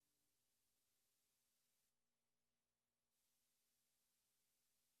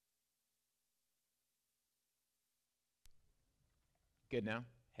Good now?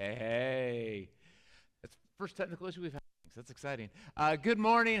 Hey. That's the first technical issue we've had. That's exciting. Good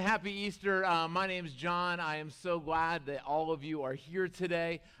morning. Happy Easter. My name's John. I am so glad that all of you are here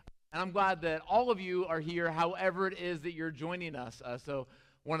today. And I'm glad that all of you are here, however it is that you're joining us. So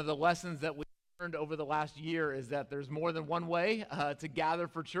one of the lessons that we learned over the last year is that there's more than one way to gather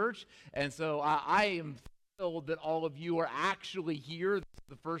for church. And so I am thrilled that all of you are actually here. This is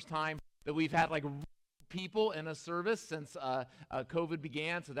the first time that we've had people in a service since COVID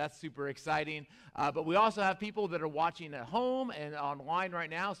began, so that's super exciting. But we also have people that are watching at home and online right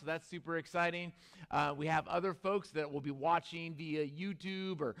now, so that's super exciting. We have other folks that will be watching via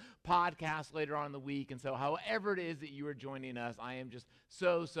YouTube or podcast later on in the week, and so however it is that you are joining us, I am just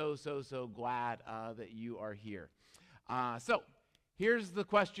so glad that you are here. So here's the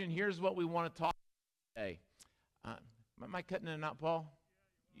question. Here's what we want to talk about today. Am I cutting in and out, Paul?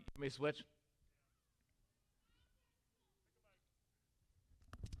 You may switch.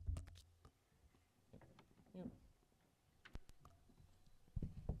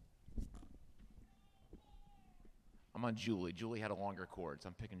 I'm on Julie. Julie had a longer cord, so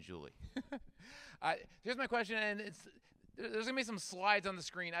I'm picking Julie. Here's my question, and there's going to be some slides on the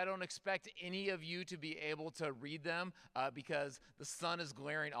screen. I don't expect any of you to be able to read them because the sun is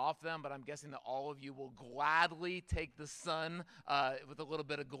glaring off them, but I'm guessing that all of you will gladly take the sun with a little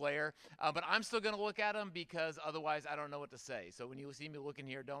bit of glare. But I'm still going to look at them because otherwise I don't know what to say. So when you see me looking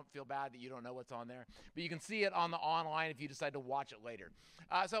here, don't feel bad that you don't know what's on there. But you can see it on the online if you decide to watch it later.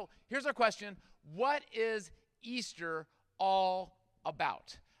 So here's our question. What is Easter all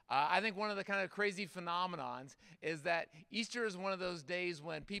about? I think one of the kind of crazy phenomenons is that Easter is one of those days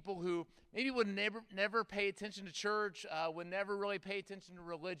when people who maybe would never pay attention to church, would never really pay attention to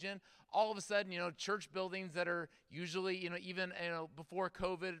religion, all of a sudden, church buildings that are usually, even before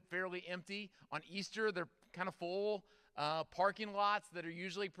COVID, fairly empty, on Easter, they're kind of full. Parking lots that are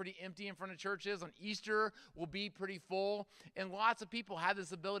usually pretty empty in front of churches on Easter will be pretty full. And lots of people have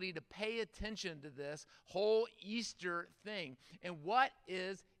this ability to pay attention to this whole Easter thing. And what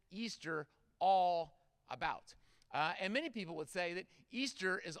is Easter all about? And many people would say that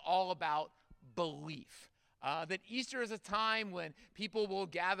Easter is all about belief. That Easter is a time when people will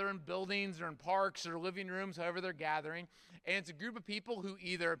gather in buildings or in parks or living rooms, however they're gathering, and it's a group of people who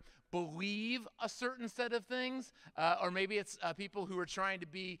either believe a certain set of things, or maybe it's people who are trying to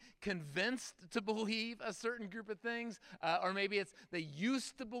be convinced to believe a certain group of things, or maybe it's they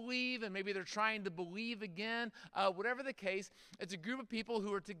used to believe and maybe they're trying to believe again. Whatever the case, it's a group of people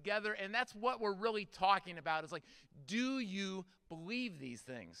who are together, and that's what we're really talking about. Is like, do you believe these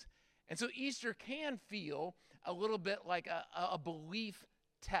things? And so Easter can feel a little bit like a belief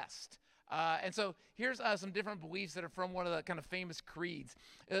test. And so here's some different beliefs that are from one of the kind of famous creeds.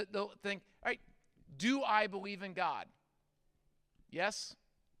 They'll think, all right, do I believe in God? Yes?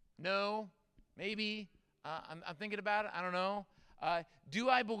 No? Maybe? I'm thinking about it. I don't know. Do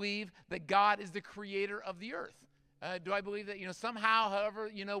I believe that God is the creator of the earth? Do I believe that, somehow, however,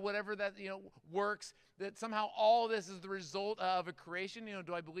 whatever that, works, that somehow all this is the result of a creation?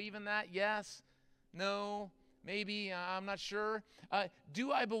 Do I believe in that? Yes? No? Maybe? I'm not sure.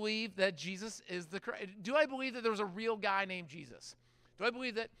 Do I believe that Jesus is do I believe that there was a real guy named Jesus? Do I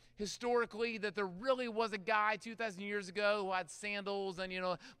believe that historically that there really was a guy 2,000 years ago who had sandals and,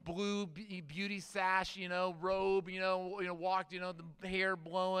 blue beauty sash, robe, walked, the hair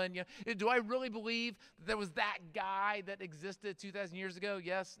blowing? Do I really believe that there was that guy that existed 2,000 years ago?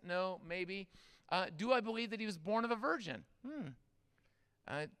 Yes, no, maybe. Do I believe that he was born of a virgin?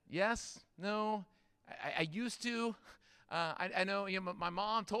 Yes, no. I used to. I know, my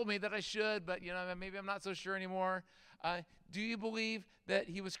mom told me that I should, but, maybe I'm not so sure anymore. Do you believe that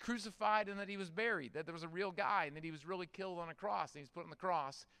he was crucified and that he was buried, that there was a real guy and that he was really killed on a cross and he was put on the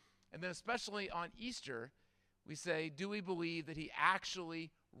cross? And then especially on Easter, we say, do we believe that he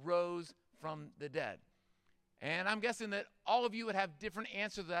actually rose from the dead? And I'm guessing that all of you would have different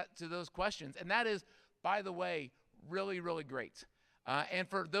answers to those questions. And that is, by the way, really, really great. And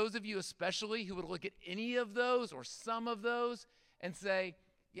for those of you especially who would look at any of those or some of those and say,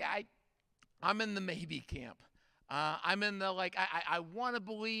 yeah, I'm in the maybe camp. I'm in the, I want to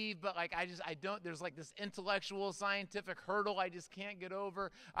believe, but I don't, there's this intellectual scientific hurdle I just can't get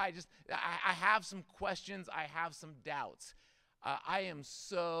over. I have some questions. I have some doubts. I am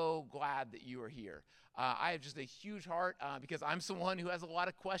so glad that you are here. I have just a huge heart because I'm someone who has a lot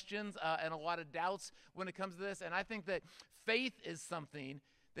of questions and a lot of doubts when it comes to this. And I think that faith is something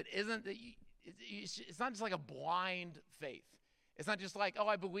that isn't, it's not just like a blind faith. It's not just like, oh,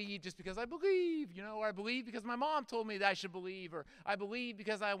 I believe just because I believe, or I believe because my mom told me that I should believe, or I believe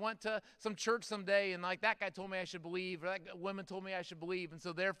because I went to some church someday and like that guy told me I should believe, or that woman told me I should believe, and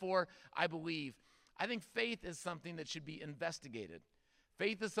so therefore I believe. I think faith is something that should be investigated.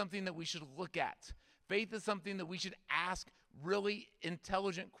 Faith is something that we should look at. Faith is something that we should ask really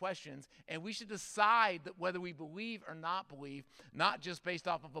intelligent questions, and we should decide that whether we believe or not believe, not just based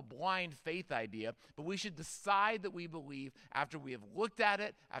off of a blind faith idea, but we should decide that we believe after we have looked at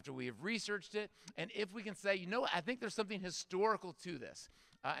it, after we have researched it, and if we can say, I think there's something historical to this,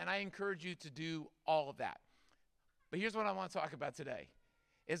 and I encourage you to do all of that. But here's what I want to talk about today,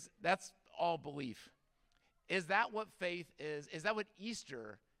 is that's all belief. Is that what faith is? Is that what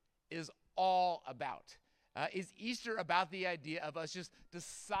Easter is all about? Is Easter about the idea of us just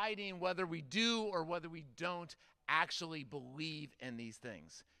deciding whether we do or whether we don't actually believe in these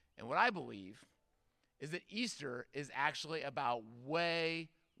things? And what I believe is that Easter is actually about way,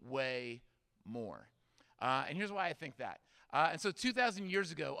 way more. And here's why I think that. And so 2,000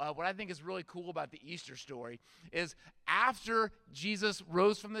 years ago, what I think is really cool about the Easter story is after Jesus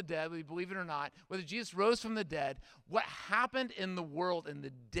rose from the dead, whether you believe it or not, whether Jesus rose from the dead, what happened in the world in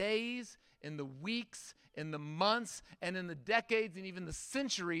the days, in the weeks, in the months, and in the decades, and even the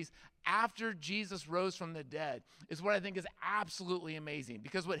centuries after Jesus rose from the dead is what I think is absolutely amazing.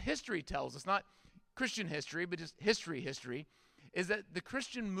 Because what history tells us, not Christian history, but just history, is that the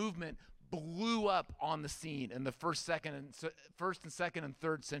Christian movement blew up on the scene in the first and second and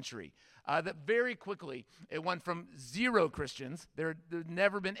third century. That very quickly, it went from 0 Christians. There'd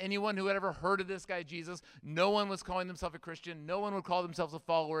never been anyone who had ever heard of this guy Jesus. No one was calling themselves a Christian. No one would call themselves a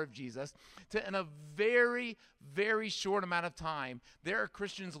follower of Jesus. To in a very, very short amount of time, there are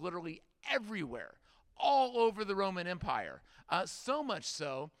Christians literally everywhere, all over the Roman Empire. So much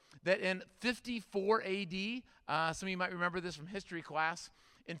so that in 54 AD, some of you might remember this from history class,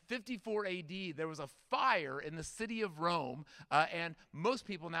 in 54 AD, there was a fire in the city of Rome, and most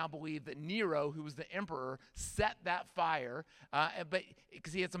people now believe that Nero, who was the emperor, set that fire, but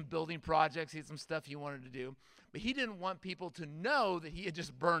because he had some building projects, he had some stuff he wanted to do, but he didn't want people to know that he had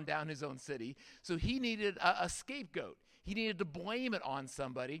just burned down his own city, so he needed a scapegoat. He needed to blame it on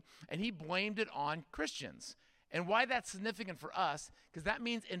somebody, and he blamed it on Christians. And why that's significant for us, because that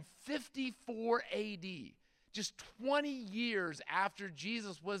means in 54 AD, just 20 years after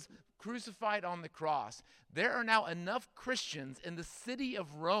Jesus was crucified on the cross, there are now enough Christians in the city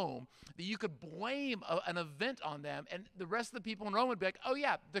of Rome that you could blame an event on them, and the rest of the people in Rome would be like, oh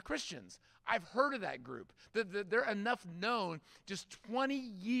yeah, the Christians. I've heard of that group. They're enough known just 20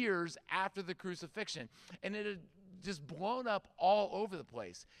 years after the crucifixion, and it had just blown up all over the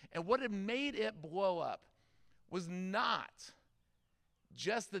place. And what had made it blow up was not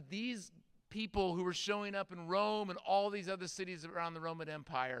just that these people who were showing up in Rome and all these other cities around the Roman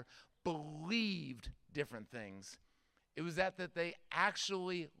Empire believed different things. It was that they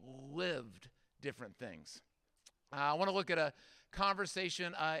actually lived different things. I want to look at a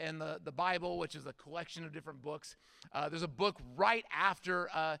conversation in the Bible, which is a collection of different books. There's a book right after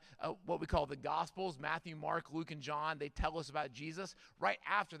what we call the Gospels, Matthew, Mark, Luke, and John. They tell us about Jesus. Right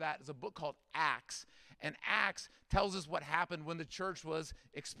after that is a book called Acts. And Acts tells us what happened when the church was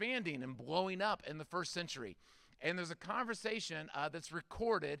expanding and blowing up in the first century. And there's a conversation that's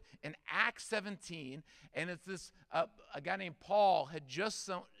recorded in Acts 17, and it's this a guy named Paul had just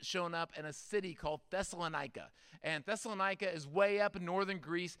shown up in a city called Thessalonica. And Thessalonica is way up in northern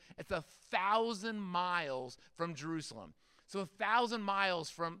Greece. It's 1,000 miles from Jerusalem. So 1,000 miles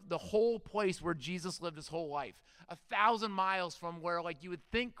from the whole place where Jesus lived his whole life. 1,000 miles from where you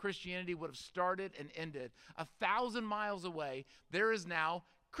would think Christianity would have started and ended. 1,000 miles away, there is now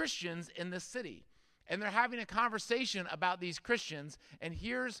Christians in this city. And they're having a conversation about these Christians, and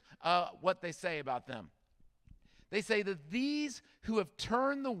here's what they say about them. They say that these who have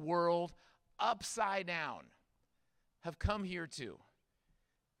turned the world upside down have come here too.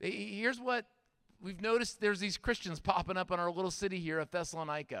 Here's what we've noticed. There's these Christians popping up in our little city here of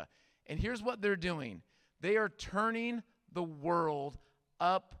Thessalonica, and here's what they're doing. They are turning the world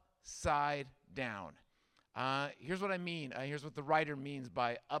upside down. Here's what I mean. Here's what the writer means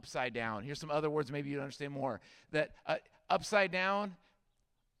by upside down. Here's some other words maybe you'd understand more. That upside down,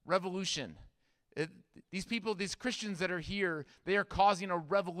 revolution. These people, these Christians that are here, they are causing a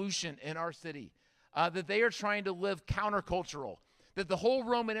revolution in our city. That they are trying to live countercultural. That the whole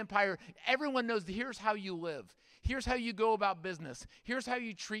Roman Empire, everyone knows that here's how you live. Here's how you go about business. Here's how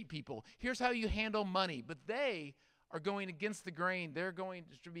you treat people. Here's how you handle money. But they are going against the grain. They're going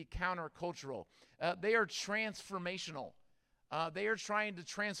to be countercultural. They are transformational. They are trying to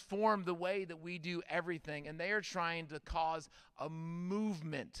transform the way that we do everything, and they are trying to cause a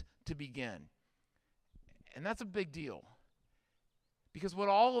movement to begin. And that's a big deal. Because what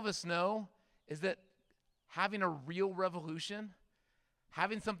all of us know is that having a real revolution,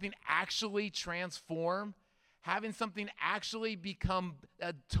 having something actually transform, having something actually become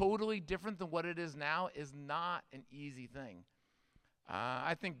totally different than what it is now is not an easy thing.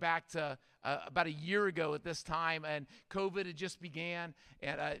 I think back to about a year ago at this time, and COVID had just began.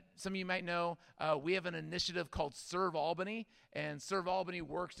 And some of you might know we have an initiative called Serve Albany, and Serve Albany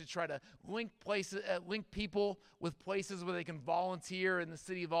works to try to link people with places where they can volunteer in the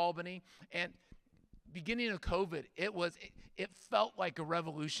city of Albany. And beginning of COVID, it felt like a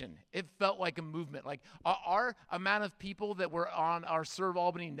revolution. It felt like a movement. Like our amount of people that were on our Serve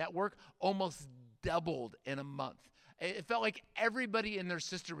Albany network almost doubled in a month. It felt like everybody and their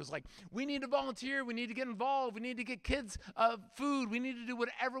sister was like, we need to volunteer, we need to get involved, we need to get kids food, we need to do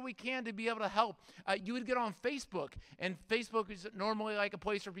whatever we can to be able to help. You would get on Facebook, and Facebook is normally like a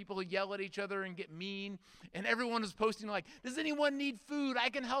place for people to yell at each other and get mean, and everyone was posting like, does anyone need food? I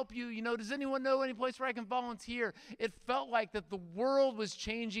can help you. Does anyone know any place where I can volunteer? It felt like that the world was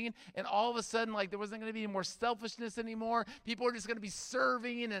changing, and all of a sudden, like there wasn't going to be any more selfishness anymore. People were just going to be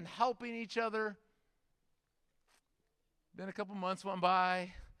serving and helping each other. Then a couple months went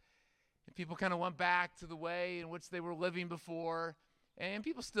by, and people kind of went back to the way in which they were living before. And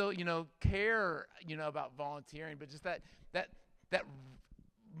people still, care, about volunteering, but just that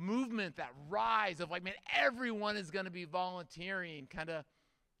movement, that rise of like, man, everyone is going to be volunteering kind of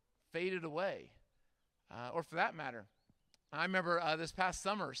faded away. Or for that matter, I remember this past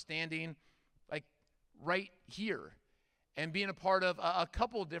summer standing like right here and being a part of a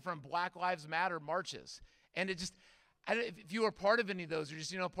couple different Black Lives Matter marches. And it just, if you were part of any of those, or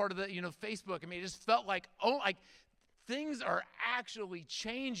just, part of the, Facebook, it just felt like, things are actually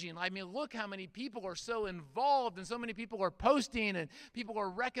changing. Look how many people are so involved, and so many people are posting, and people are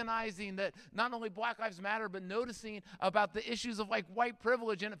recognizing that not only Black Lives Matter, but noticing about the issues of like white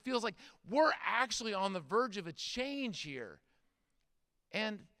privilege. And it feels like we're actually on the verge of a change here.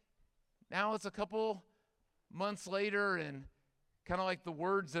 And now it's a couple months later, and kind of like the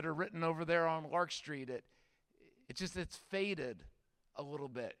words that are written over there on Lark Street, it's faded a little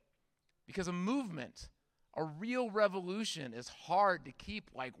bit, because a movement, a real revolution, is hard to keep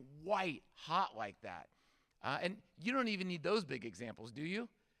like white hot like that. And you don't even need those big examples, do you?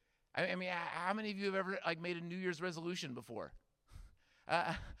 How many of you have ever like made a New Year's resolution before?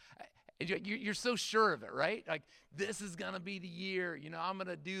 You're so sure of it, right? Like, this is gonna be the year. I'm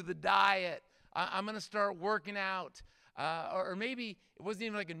gonna do the diet. I'm gonna start working out. Or maybe it wasn't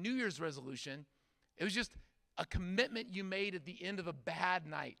even like a New Year's resolution. It was just a commitment you made at the end of a bad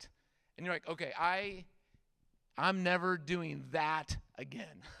night. And you're like, okay, I'm never doing that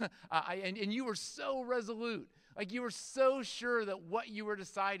again. And you were so resolute. Like, you were so sure that what you were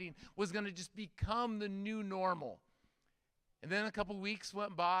deciding was going to just become the new normal. And then a couple weeks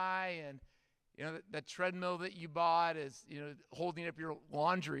went by, and that treadmill that you bought is holding up your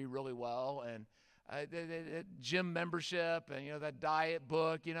laundry really well, and the gym membership, and that diet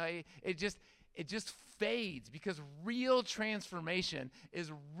book, it just fades, because real transformation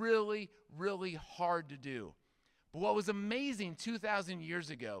is really, really hard to do. But what was amazing 2,000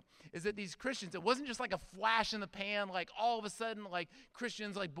 years ago is that these Christians, it wasn't just like a flash in the pan, like all of a sudden like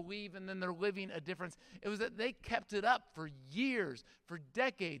Christians like believe and then they're living a difference. It was that they kept it up for years, for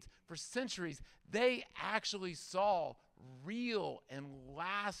decades, for centuries. They actually saw real and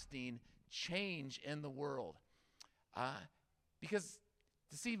lasting change in the world. Because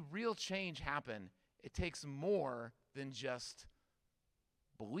to see real change happen, it takes more than just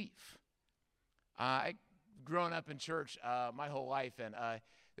belief. I grown up in church my whole life, and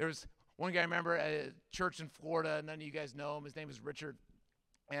there was one guy I remember at a church in Florida. None of you guys know him. His name is Richard.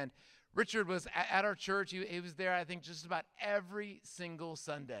 And Richard was at our church. He was there, I think, just about every single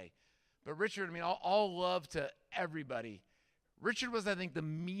Sunday. But Richard, all love to everybody. Richard was, I think, the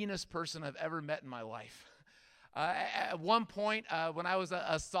meanest person I've ever met in my life. At one point, when I was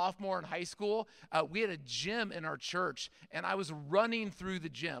a sophomore in high school, we had a gym in our church, and I was running through the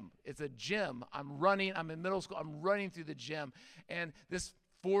gym. It's a gym. I'm in middle school. I'm running through the gym, and this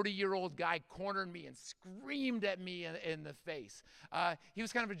 40-year-old guy cornered me and screamed at me in the face. He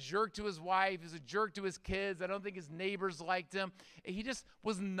was kind of a jerk to his wife. He was a jerk to his kids. I don't think his neighbors liked him. He just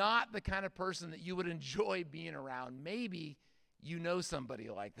was not the kind of person that you would enjoy being around. Maybe you know somebody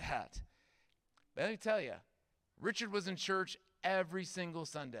like that. But let me tell you, Richard was in church every single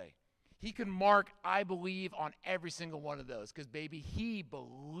Sunday. He could mark, I believe, on every single one of those, because, baby, he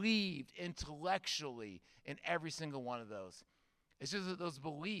believed intellectually in every single one of those. It's just that those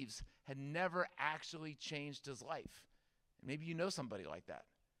beliefs had never actually changed his life. Maybe you know somebody like that.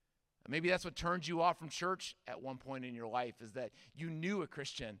 Maybe that's what turned you off from church at one point in your life, is that you knew a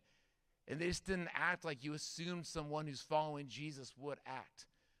Christian and they just didn't act like you assumed someone who's following Jesus would act.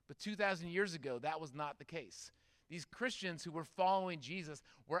 But 2,000 years ago, that was not the case. These Christians who were following Jesus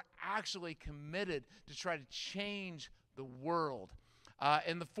were actually committed to try to change the world.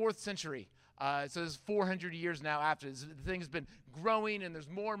 In the 4th century, so this is 400 years now after this, the thing has been growing, and there's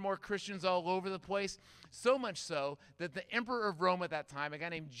more and more Christians all over the place. So much so that the emperor of Rome at that time, a guy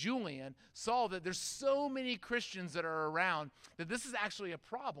named Julian, saw that there's so many Christians that are around that this is actually a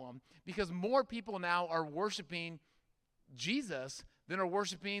problem, because more people now are worshiping Jesus than are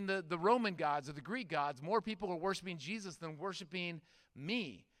worshiping the Roman gods or the Greek gods. More people are worshiping Jesus than worshiping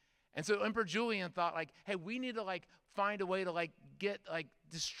me. And so Emperor Julian thought, like, hey, we need to find a way to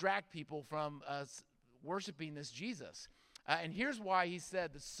distract people from worshiping this Jesus. And here's why he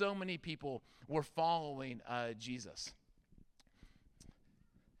said that so many people were following Jesus.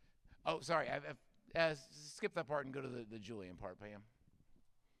 Oh, sorry, I've skip that part and go to the Julian part, Pam.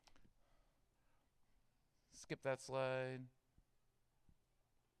 Skip that slide.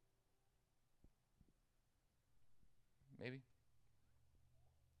 Maybe.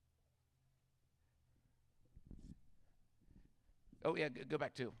 Oh, yeah, go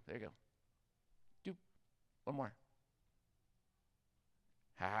back 2. There you go. Do one more.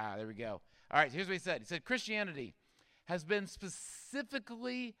 There we go. All right, here's what he said. He said, Christianity has been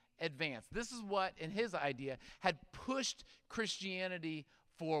specifically advanced. This is what, in his idea, had pushed Christianity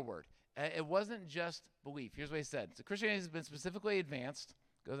forward. It wasn't just belief. Here's what he said. So Christianity has been specifically advanced.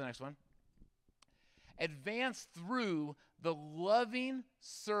 Go to the next one. Advanced through the loving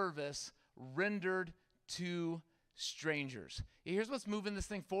service rendered to strangers. Here's what's moving this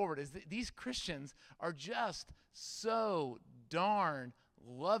thing forward, is that these Christians are just so darn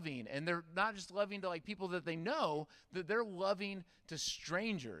loving. And they're not just loving to people that they know, that they're loving to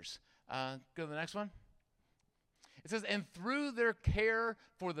strangers. Go to the next one. It says, and through their care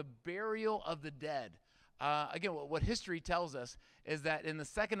for the burial of the dead. Again, what history tells us is that in the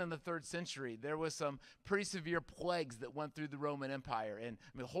 2nd and the 3rd century, there was some pretty severe plagues that went through the Roman Empire. And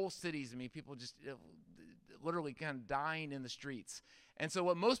whole cities, people just literally kind of dying in the streets. And so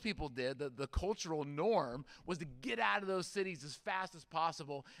what most people did, the cultural norm, was to get out of those cities as fast as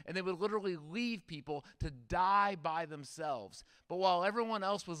possible, and they would literally leave people to die by themselves. But while everyone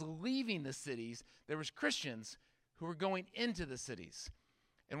else was leaving the cities, there was Christians who were going into the cities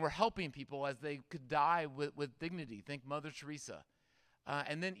and were helping people as they could die with dignity. Think Mother Teresa.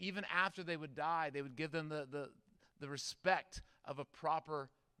 And then even after they would die, they would give them the respect of a proper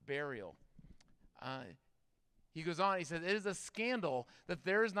burial. He goes on, he says, it is a scandal that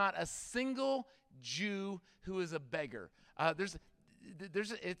there is not a single Jew who is a beggar.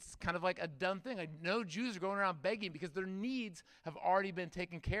 It's kind of like a dumb thing. No Jews are going around begging because their needs have already been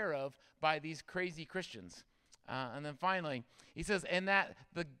taken care of by these crazy Christians. And then finally, he says, and that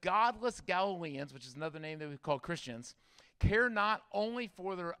the godless Galileans, which is another name that we call Christians, care not only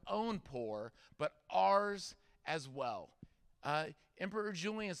for their own poor, but ours as well. Emperor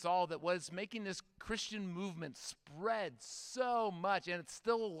Julian saw that what's making this Christian movement spread so much, and it's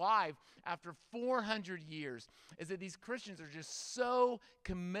still alive after 400 years, is that these Christians are just so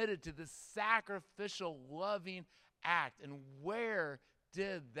committed to this sacrificial, loving act. And where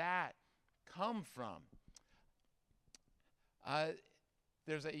did that come from?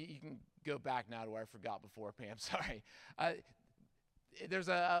 You can go back now to where I forgot before, Pam, sorry. There's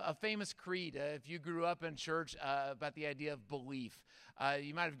a famous creed, if you grew up in church, about the idea of belief.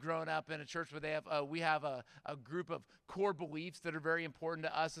 You might have grown up in a church where we have a group of core beliefs that are very important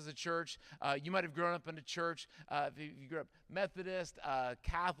to us as a church. You might have grown up in a church, if you grew up Methodist,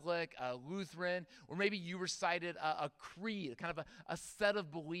 Catholic, Lutheran, or maybe you recited a creed, kind of a set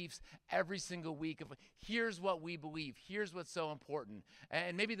of beliefs every single week of here's what we believe, here's what's so important.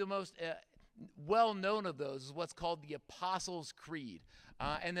 And maybe the most well-known of those is what's called the Apostles' Creed.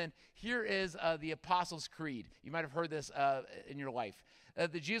 And then here is the Apostles' Creed. You might have heard this in your life.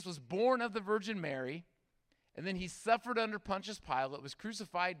 That Jesus was born of the Virgin Mary, and then he suffered under Pontius Pilate, was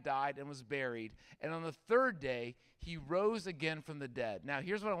crucified, died, and was buried. And on the 3rd day, he rose again from the dead. Now,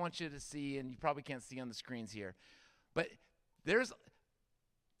 here's what I want you to see, and you probably can't see on the screens here. But there's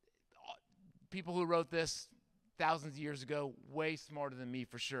people who wrote this thousands of years ago, way smarter than me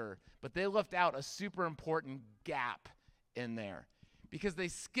for sure. But they left out a super important gap in there, because they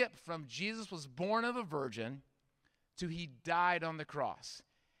skipped from Jesus was born of a virgin to he died on the cross.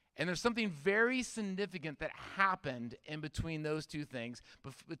 And there's something very significant that happened in between those two things,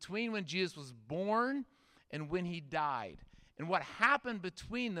 between when Jesus was born and when he died. And what happened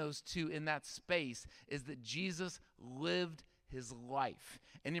between those two in that space is that Jesus lived his life.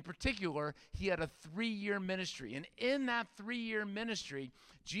 And in particular, he had a 3-year ministry. And in that 3-year ministry,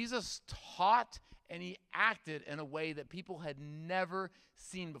 Jesus taught and he acted in a way that people had never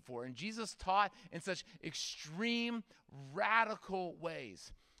seen before. And Jesus taught in such extreme, radical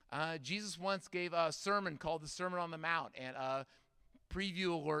ways. Jesus once gave a sermon called the Sermon on the Mount, and a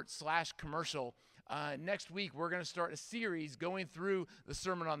preview alert / commercial. Next week, we're going to start a series going through the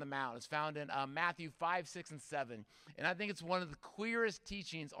Sermon on the Mount. It's found in Matthew 5, 6, and 7. And I think it's one of the clearest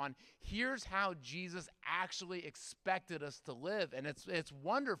teachings on here's how Jesus actually expected us to live. And it's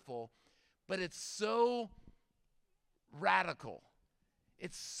wonderful, but it's so radical.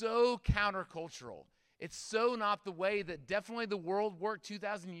 It's so countercultural. It's so not the way that definitely the world worked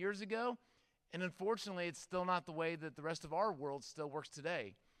 2,000 years ago. And unfortunately, it's still not the way that the rest of our world still works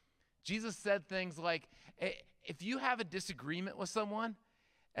today. Jesus said things like, if you have a disagreement with someone,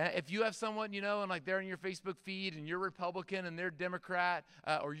 if you have someone, and like they're in your Facebook feed and you're Republican and they're Democrat,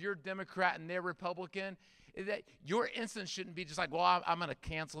 or you're Democrat and they're Republican, that your instance shouldn't be just like, well, I'm going to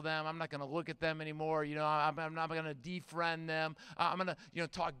cancel them. I'm not going to look at them anymore. I'm not going to defriend them. I'm going to,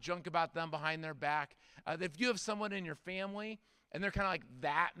 talk junk about them behind their back. If you have someone in your family and they're kind of like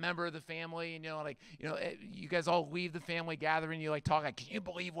that member of the family, and you guys all leave the family gathering, you talk like, can you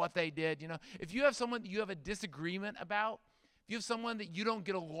believe what they did? If you have someone that you have a disagreement about, if you have someone that you don't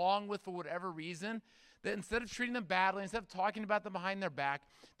get along with for whatever reason, that instead of treating them badly, instead of talking about them behind their back,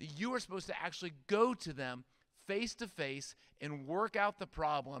 that you are supposed to actually go to them face to face and work out the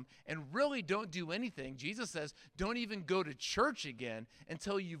problem, and really don't do anything. Jesus says, don't even go to church again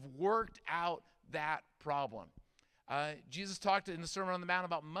until you've worked out that problem. Jesus talked in the Sermon on the Mount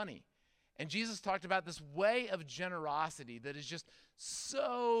about money. And Jesus talked about this way of generosity that is just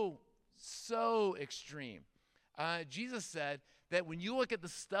so extreme. Jesus said that when you look at the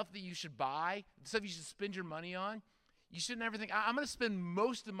stuff that you should buy, the stuff you should spend your money on, you shouldn't ever think, I'm going to spend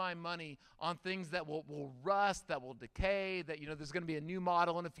most of my money on things that will rust, that will decay, that, there's going to be a new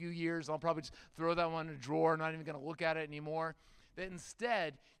model in a few years. I'll probably just throw that one in a drawer, not even going to look at it anymore. That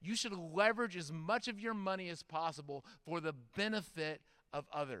instead, you should leverage as much of your money as possible for the benefit of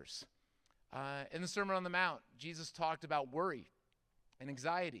others. In the Sermon on the Mount, Jesus talked about worry and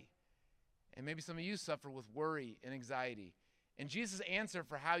anxiety. And maybe some of you suffer with worry and anxiety. And Jesus' answer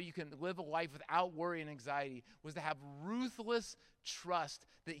for how you can live a life without worry and anxiety was to have ruthless trust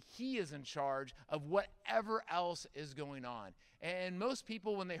that he is in charge of whatever else is going on. And most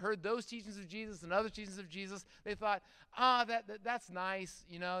people, when they heard those teachings of Jesus and other teachings of Jesus, they thought, that's nice.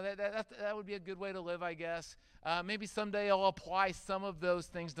 That would be a good way to live, I guess. Maybe someday I'll apply some of those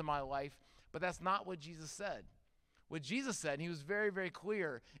things to my life. But that's not what Jesus said. What Jesus said, and he was very, very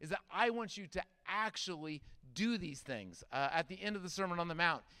clear, is that I want you to actually do these things. At the end of the Sermon on the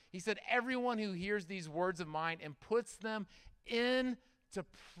Mount, he said, everyone who hears these words of mine and puts them into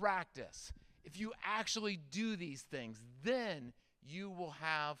practice, if you actually do these things, then you will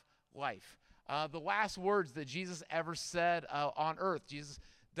have life. The last words that Jesus ever said on earth, Jesus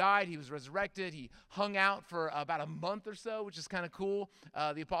died, he was resurrected, he hung out for about a month or so, which is kind of cool.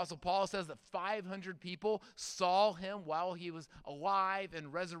 The Apostle Paul says that 500 people saw him while he was alive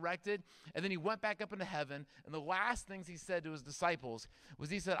and resurrected, and then he went back up into heaven, and the last things he said to his disciples was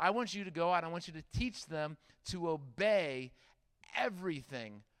he said, I want you to go out, I want you to teach them to obey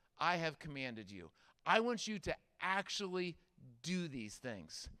everything I have commanded you. I want you to actually do these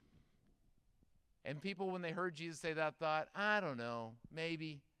things. And people, when they heard Jesus say that, thought, I don't know,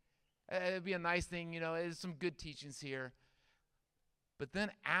 maybe. It'd be a nice thing, there's some good teachings here. But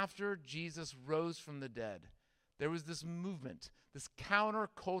then after Jesus rose from the dead, there was this movement, this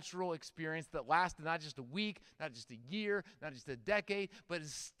countercultural experience that lasted not just a week, not just a year, not just a decade, but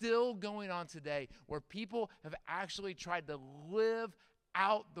is still going on today, where people have actually tried to live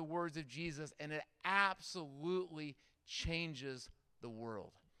out the words of Jesus, and it absolutely changes the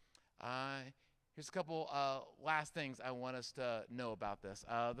world. Here's a couple last things I want us to know about this.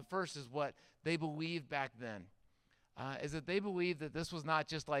 The first is what they believed back then, is that they believed that this was not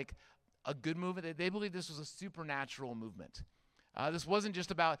just like a good movement. They believed this was a supernatural movement. This wasn't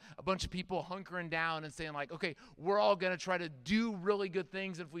just about a bunch of people hunkering down and saying like, okay, we're all going to try to do really good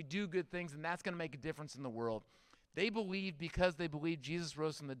things. And if we do good things, then that's going to make a difference in the world. They believed, because they believed Jesus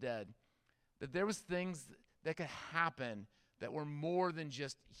rose from the dead, that there was things that could happen that were more than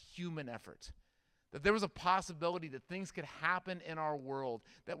just human effort. That there was a possibility that things could happen in our world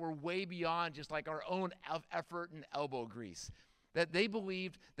that were way beyond just like our own effort and elbow grease. That they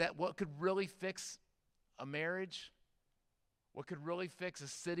believed that what could really fix a marriage, what could really fix a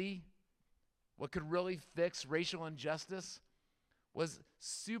city, what could really fix racial injustice, was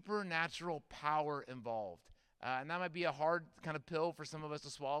supernatural power involved. And that might be a hard kind of pill for some of us to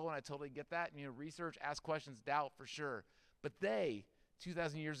swallow, and I totally get that. Research, ask questions, doubt for sure. But they,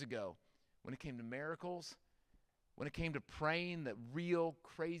 2,000 years ago, when it came to miracles, when it came to praying that real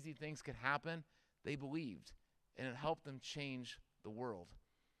crazy things could happen, they believed, and it helped them change the world.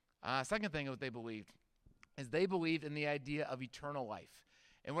 Second thing that they believed is they believed in the idea of eternal life.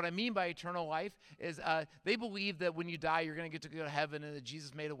 And what I mean by eternal life is they believe that when you die, you're going to get to go to heaven and that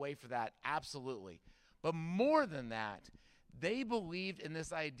Jesus made a way for that. Absolutely. But more than that, they believed in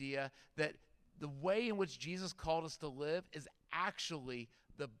this idea that the way in which Jesus called us to live is actually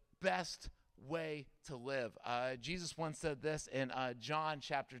the best way to live. Jesus once said this in John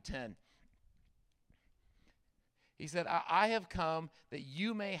chapter 10. He said, I have come that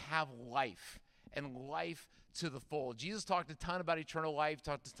you may have life, and life to the full. Jesus talked a ton about eternal life,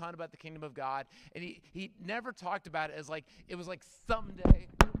 talked a ton about the kingdom of God, and he never talked about it as like it was like someday.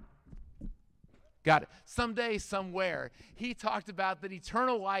 Got it. Someday, somewhere. He talked about that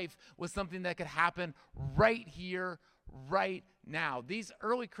eternal life was something that could happen right here, right now. These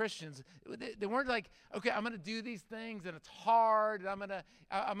early Christians, they weren't like, okay, I'm going to do these things and it's hard, and I'm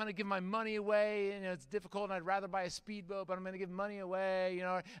going to give my money away, and it's difficult, and I'd rather buy a speedboat, but I'm going to give money away,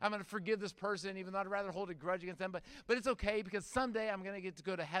 I'm going to forgive this person even though I'd rather hold a grudge against them, but it's okay because someday I'm going to get to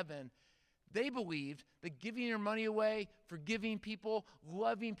go to heaven. They believed that giving your money away, forgiving people,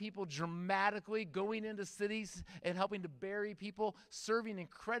 loving people dramatically, going into cities and helping to bury people, serving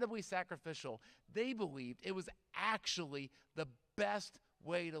incredibly sacrificial, they believed it was actually the best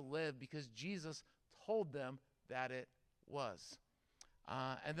way to live because Jesus told them that it was.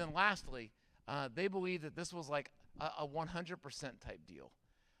 And then lastly, they believed that this was like a 100% type deal.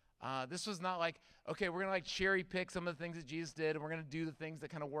 This was not like, okay, we're going to cherry pick some of the things that Jesus did, and we're going to do the things that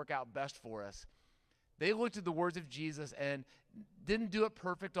kind of work out best for us. They looked at the words of Jesus and didn't do it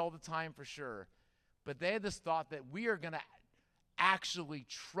perfect all the time for sure, but they had this thought that we are going to actually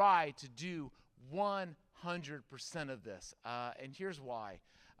try to do 100% of this. And here's why.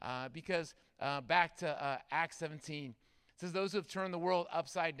 Because back to Acts 17, it says those who have turned the world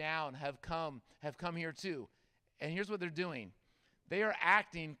upside down have come here too. And here's what they're doing. They are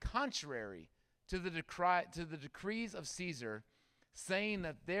acting contrary to the decrees of Caesar, saying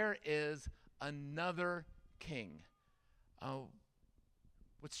that there is another king.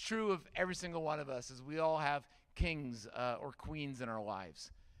 What's true of every single one of us is we all have kings or queens in our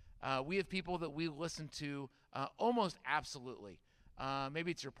lives. We have people that we listen to almost absolutely.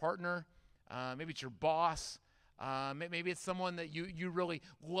 Maybe it's your partner. Maybe it's your boss. Maybe it's someone that you really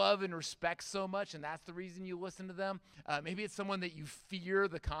love and respect so much, and that's the reason you listen to them. Maybe it's someone that you fear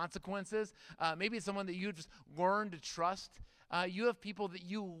the consequences. Maybe it's someone that you just learn to trust. You have people that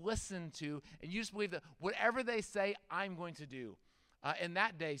you listen to, and you just believe that whatever they say, I'm going to do. In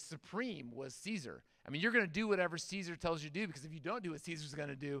that day, supreme was Caesar. I mean, you're going to do whatever Caesar tells you to do, because if you don't do what Caesar's going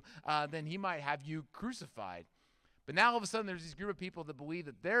to do, then he might have you crucified. But now all of a sudden there's this group of people that believe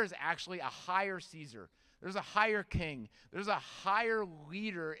that there is actually a higher Caesar. There's a higher king. There's a higher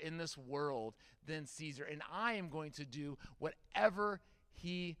leader in this world than Caesar. And I am going to do whatever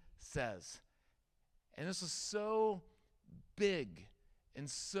he says. And this is so big and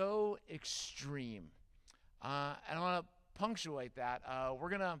so extreme. And I want to punctuate that. We're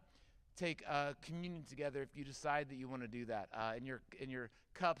going to take communion together if you decide that you want to do that. In your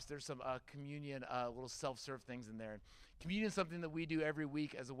cups, there's some communion, little self-serve things in there. Communion is something that we do every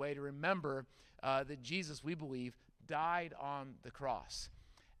week as a way to remember that Jesus, we believe, died on the cross.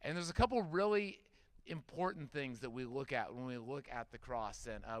 And there's a couple really important things that we look at when we look at the cross.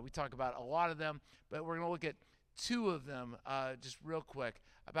 And we talk about a lot of them, but we're going to look at two of them just real quick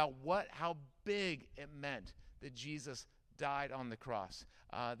about how big it meant that Jesus died on the cross.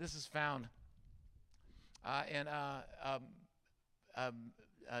 This is found in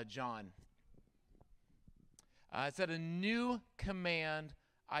John. It said, "A new command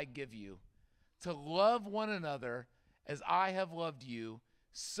I give you, to love one another as I have loved you,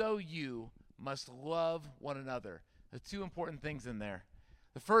 so you must love one another." The two important things in there.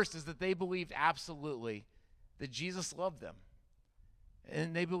 The first is that they believed absolutely that Jesus loved them.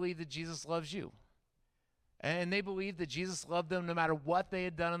 And they believed that Jesus loves you. And they believed that Jesus loved them no matter what they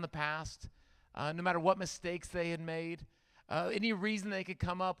had done in the past, no matter what mistakes they had made, any reason they could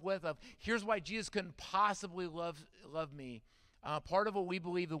come up with of, here's why Jesus couldn't possibly love me. Part of what we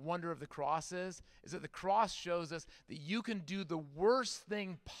believe the wonder of the cross is that the cross shows us that you can do the worst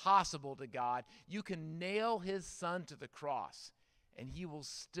thing possible to God. You can nail his son to the cross, and he will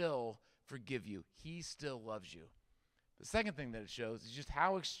still forgive you. He still loves you. The second thing that it shows is just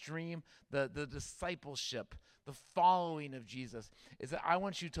how extreme the discipleship, the following of Jesus is, that I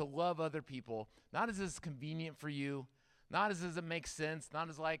want you to love other people, not as is convenient for you, not as it makes sense, not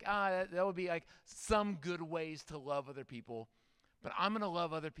as like, that would be like some good ways to love other people, but I'm going to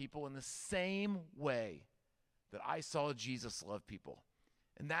love other people in the same way that I saw Jesus love people.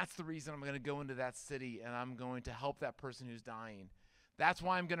 And that's the reason I'm going to go into that city and I'm going to help that person who's dying. That's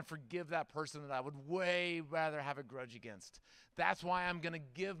why I'm going to forgive that person that I would way rather have a grudge against. That's why I'm going to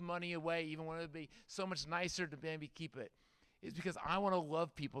give money away, even when it would be so much nicer to maybe keep it. It's because I want to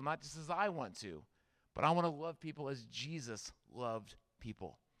love people, not just as I want to, but I want to love people as Jesus loved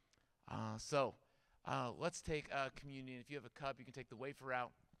people. So let's take communion. If you have a cup, you can take the wafer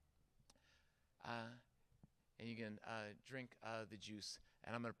out, and you can drink the juice.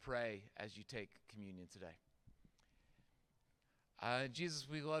 And I'm going to pray as you take communion today. Jesus,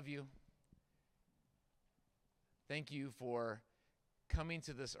 we love you. Thank you for coming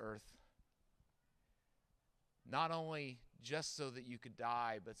to this earth, not only just so that you could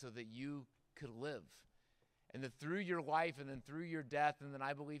die, but so that you could live. And that through your life and then through your death and then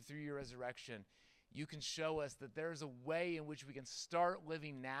I believe through your resurrection, you can show us that there's a way in which we can start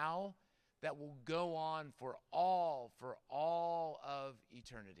living now that will go on for all of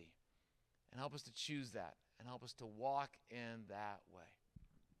eternity. And help us to choose that and help us to walk in that way.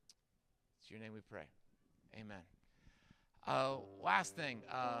 It's your name we pray. Amen. Last thing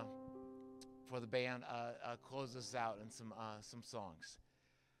for the band, close us out in some songs.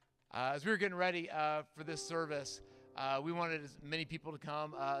 As we were getting ready for this service, we wanted as many people to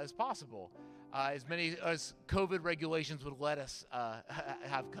come as possible. As many as COVID regulations would let us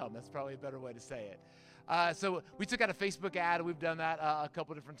have come. That's probably a better way to say it. So we took out a Facebook ad. We've done that a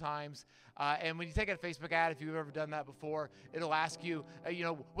couple different times. And when you take out a Facebook ad, if you've ever done that before, it'll ask you,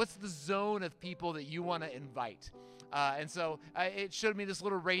 what's the zone of people that you want to invite? And so it showed me this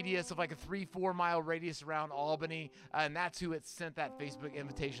little radius of like a 3-4 mile radius around Albany. And that's who it sent that Facebook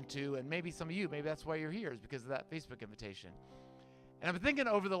invitation to. And maybe some of you, maybe that's why you're here, is because of that Facebook invitation. And I've been thinking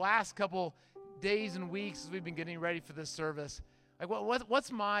over the last couple days and weeks as we've been getting ready for this service, like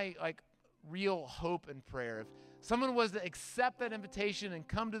what's my real hope and prayer? If someone was to accept that invitation and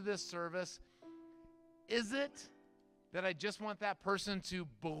come to this service, is it that I just want that person to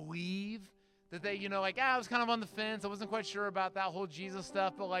believe that they, I was kind of on the fence, I wasn't quite sure about that whole Jesus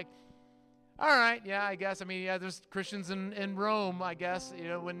stuff, but all right, yeah, I guess. There's Christians in Rome, I guess,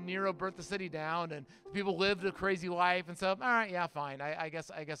 when Nero burnt the city down and people lived a crazy life and stuff. All right, yeah, fine. I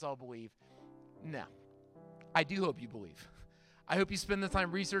guess I'll believe. No, I do hope you believe. I hope you spend the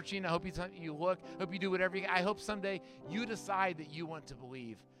time researching. I hope you look. I hope you do whatever you can. I hope someday you decide that you want to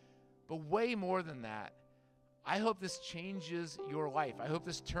believe. But way more than that, I hope this changes your life. I hope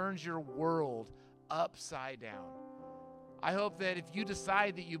this turns your world upside down. I hope that if you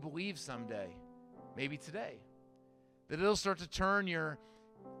decide that you believe someday, maybe today, that it'll start to turn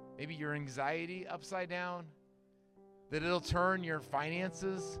maybe your anxiety upside down, that it'll turn your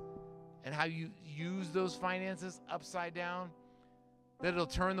finances and how you use those finances upside down, that it'll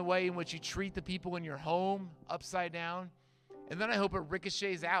turn the way in which you treat the people in your home upside down. And then I hope it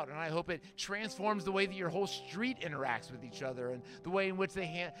ricochets out, and I hope it transforms the way that your whole street interacts with each other and the way in which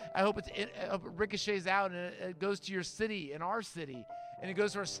I hope it ricochets out and it goes to your city and our city, and it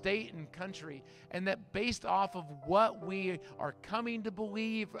goes to our state and country, and that based off of what we are coming to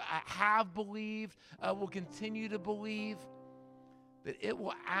believe, have believed, will continue to believe, that it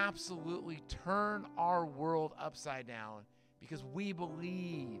will absolutely turn our world upside down because we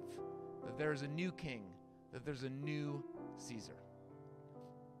believe that there's a new king, that there's a new Caesar.